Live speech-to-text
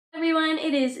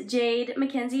it is Jade,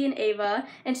 Mackenzie, and Ava,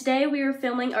 and today we are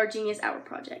filming our Genius Hour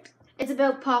project. It's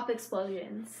about pop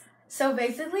explosions. So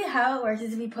basically how it works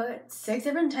is we put 6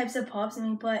 different types of pops and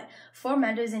we put 4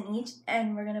 Mentos in each,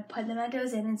 and we're going to put the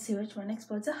Mentos in and see which one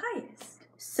explodes the highest.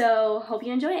 So hope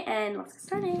you enjoy it, and let's get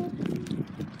started.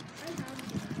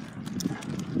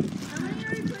 How many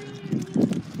are we putting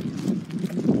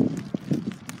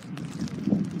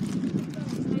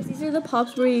in? These are the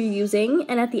pops we're using,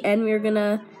 and at the end we're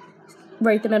gonna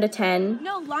rate them out of 10.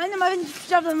 No, line them up and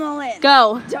shove them all in.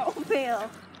 Go! Don't fail.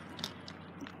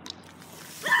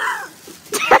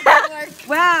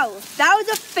 Wow, that was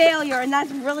a failure, and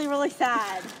that's really, really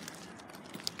sad.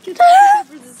 For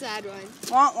the sad one.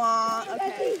 Wah wah.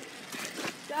 Okay.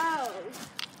 Go.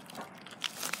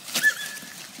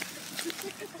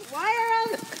 Why are all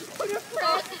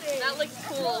depressing? That looks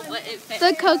cool, but it fits.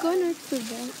 The Coke one works the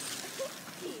best.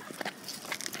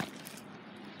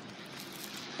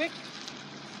 Quick.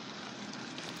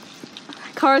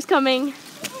 Car's coming.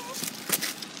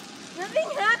 Nothing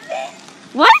happened.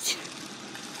 What?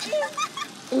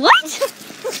 What?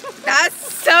 That's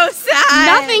so sad.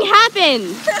 Nothing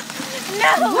happened.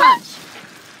 No. Watch.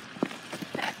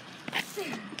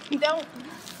 Don't.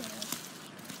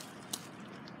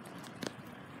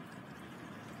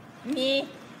 Me.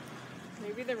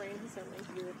 Maybe the rain has something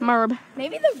to do with it. Merb.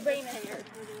 Maybe the rain here.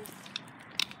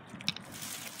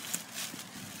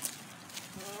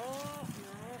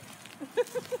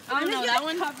 Oh no, that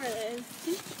one. Cover this.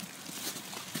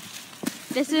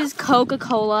 This is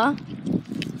Coca-Cola.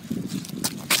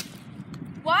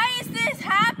 Why is this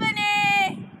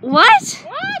happening? What?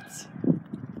 What?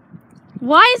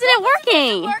 Why isn't it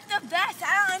working? Work the best.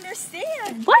 I don't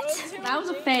understand. What? That was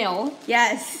a fail.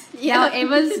 Yes. Now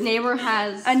Ava's neighbor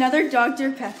has Another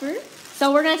Dr. Pepper.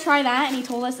 So we're gonna try that, and he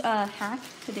told us a hack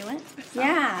to do it.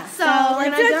 Yeah. So let's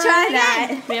we're gonna try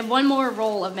that. We have one more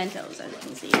roll of Mentos, as you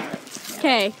can see.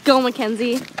 Okay, go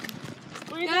Mackenzie.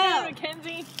 What are you doing,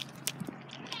 Mackenzie?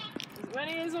 As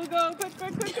many as will go. Quick,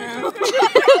 quick, quick,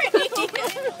 quick, quick,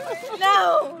 quick.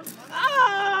 No.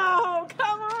 Oh,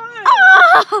 come on.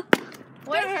 Ah!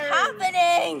 What's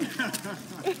happening?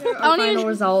 Our final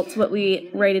results, what we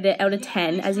rated it out of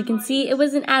 10. As you can see, it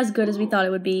wasn't as good as we thought it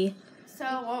would be. So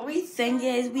what we think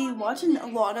is we watched a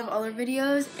lot of other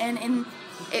videos, and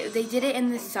they did it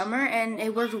in the summer, and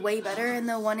it worked way better. And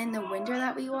the one in the winter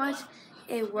that we watched,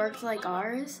 it worked like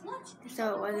ours,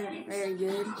 so it wasn't very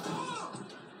good.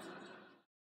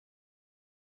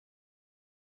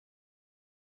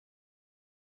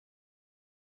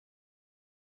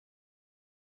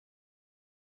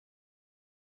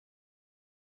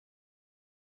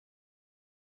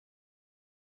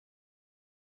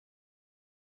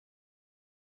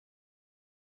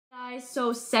 Guys,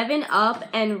 so 7-Up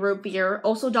and root beer,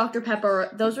 also Dr. Pepper,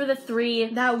 those were the 3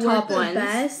 That top worked the ones.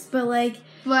 best, but like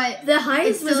But the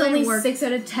highest was still only didn't work. 6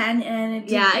 out of 10, and it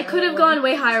Yeah, didn't it could have work. gone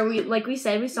way higher. Like we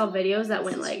said, we saw videos that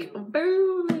went like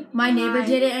boom. Like, My neighbor high.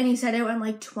 did it, and he said it went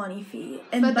like 20 feet,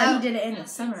 and But but he that- did it in the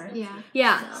summer. yeah.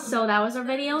 Yeah, so that was our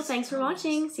video. Thanks for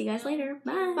watching. See you guys later.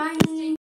 Bye. Bye.